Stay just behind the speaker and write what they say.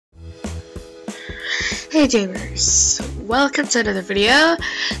Hey gamers, welcome to another video.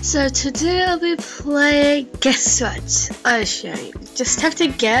 So today I'll be playing, guess what? I'll show you. Just have to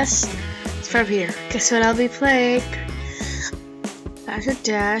guess. It's from here. Guess what I'll be playing? Dash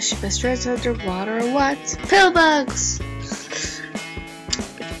Dash, best friends underwater or what? Pillbugs!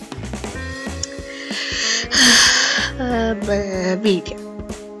 Medium.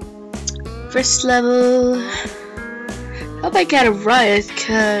 First level. Hope I get it right,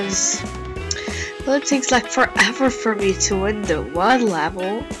 cause well, it takes like forever for me to win the one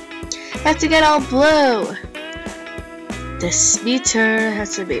level. I have to get all blue. This meter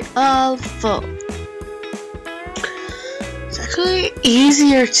has to be all full. It's actually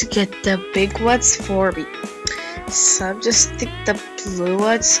easier to get the big ones for me. So I'm just think the blue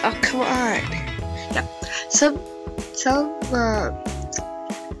ones. Oh, come on. Yeah.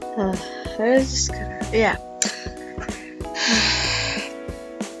 I'm just gonna, yeah.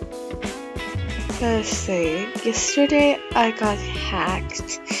 I was saying, yesterday I got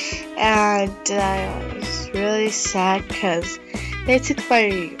hacked and I was really sad because they took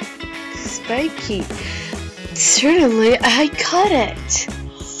my spiky. Certainly I got it,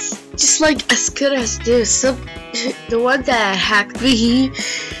 just like as good as this. The one that hacked me,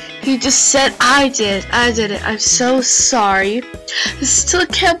 he just said I did it. I'm so sorry. I still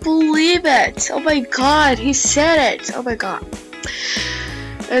can't believe it. Oh my god, he said it. Oh my god.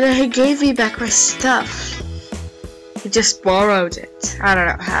 And then he gave me back my stuff. He just borrowed it. I don't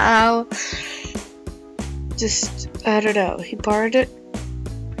know how. I don't know. He borrowed it.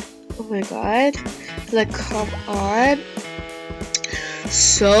 Oh my god. Like, come on.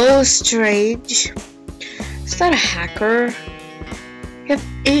 So strange. It's not a hacker.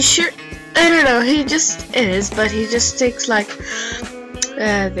 He sure. I don't know. He just is, but he just takes like.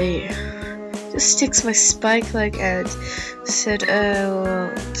 Just takes my spike like and said,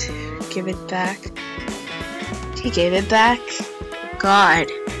 "Oh, give it back." He gave it back. God,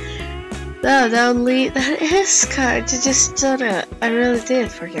 no, that is kind. I just don't know. I really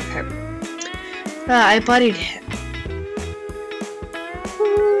did forgive him. I buddied him,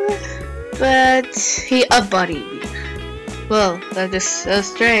 but he unbuddied me. Well, that is so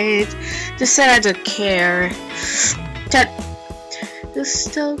strange. Just said I don't care.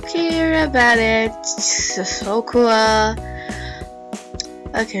 Just don't care about it. It's just so cool.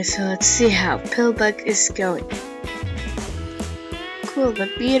 Okay, so let's see how Pillbug is going. Cool, the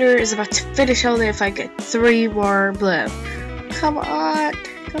meter is about to finish only if I get 3 more blue. Come on,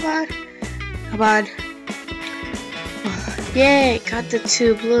 come on, come on. Oh, yay, got the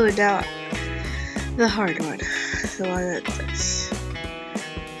 2 blue. Now the hard one, the one that does.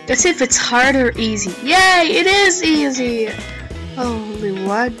 Let's see if it's hard or easy. Yay, it is easy. Only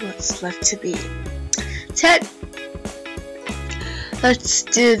one was left to be 10. Let's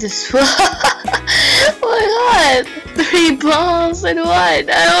do this one. Oh my god, 3 balls and 1.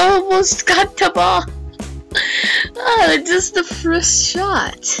 I almost got the ball. Oh, just the first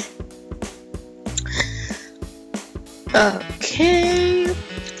shot. Okay,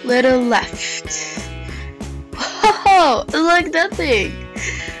 little left. Whoa, like nothing.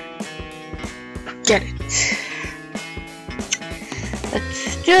 Get it.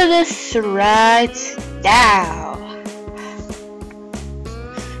 Let's do this right now.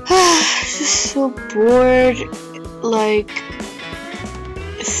 Just so bored. Like,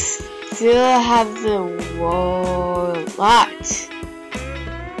 still have the lot.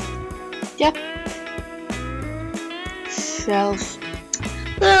 Yep. Self.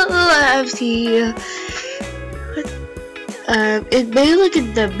 Empty. It may look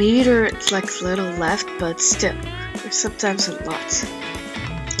at the meter, it's like little left, but still, there's sometimes a lot.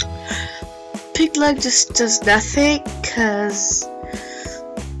 Pink leg just does nothing, cause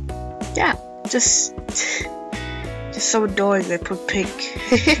yeah, just so annoying they put pink.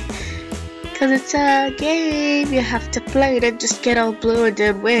 Cause it's a game, you have to play it and just get all blue and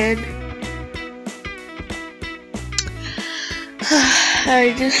then win.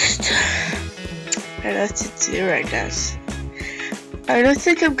 I don't know what to do right now. I don't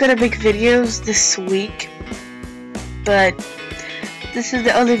think I'm gonna make videos this week, but this is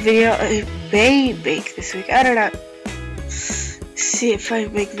the only video I may make this week. I don't know. See if I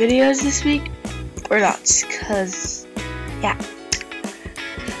make videos this week or not, cause yeah.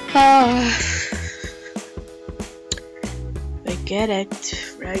 I get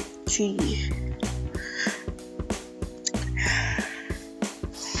it, right? See.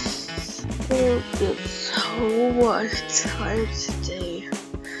 Oh, it's so much time today.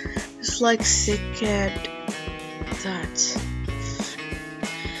 It's like sick and that.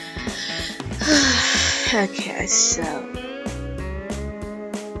 Okay, so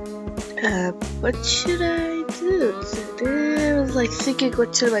What should I do today? I was like thinking,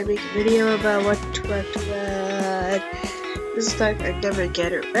 what should I make a video about? What? This time I never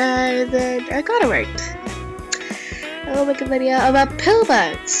get it right, and then I got it right. I'll make a video about pill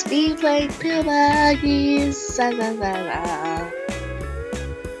bugs. Me playing pill buggies. I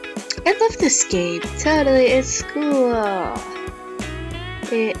love this game. Totally, it's cool.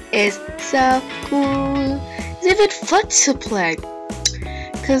 It is so cool. It's even fun to play.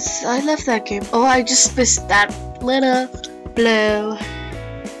 Cause I love that game. Oh, I just missed that little blue.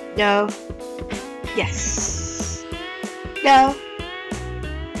 No. Yes. No.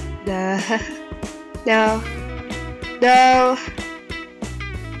 No. No. No.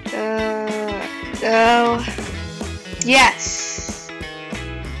 No. Yes.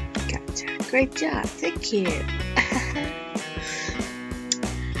 Gotcha. Great job. Thank you.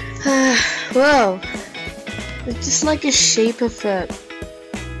 Whoa. It's just like a shape of a.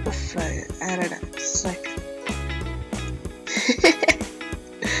 I don't know. It's like.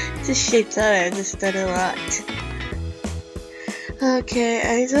 It's a shape that I just done a lot. Okay,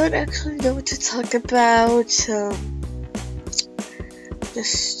 I don't actually know what to talk about. Just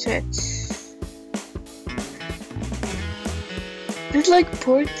I'm like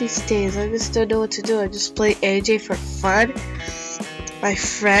bored these days. I just don't know what to do. I just play AJ for fun. My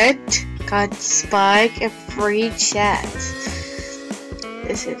friend got Spike and free chat.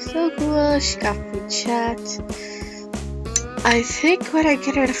 This is so cool. She got free chat. I think when I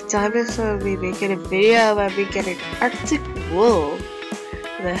get enough diamonds, I'll be making a video about me getting Arctic wool.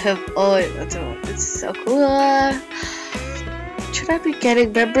 And I have always wanted to. It's so cool. Should I be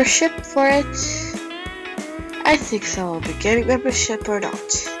getting membership for it? I think so. I'll be getting membership or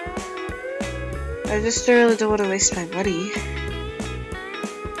not. I just really don't want to waste my money.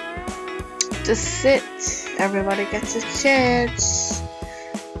 Just it. Everybody gets a chance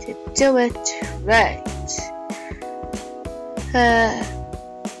to do it right.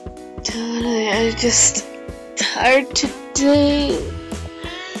 Totally. I'm just tired today.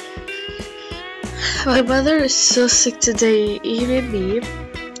 My mother is so sick today, even me.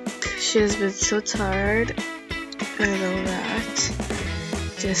 She has been so tired and all that.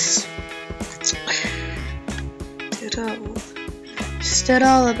 Just did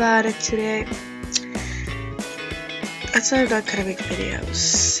all about it today. That's why I'm not gonna make videos,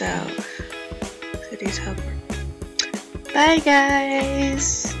 so I need help. Bye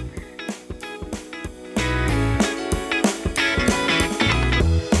guys!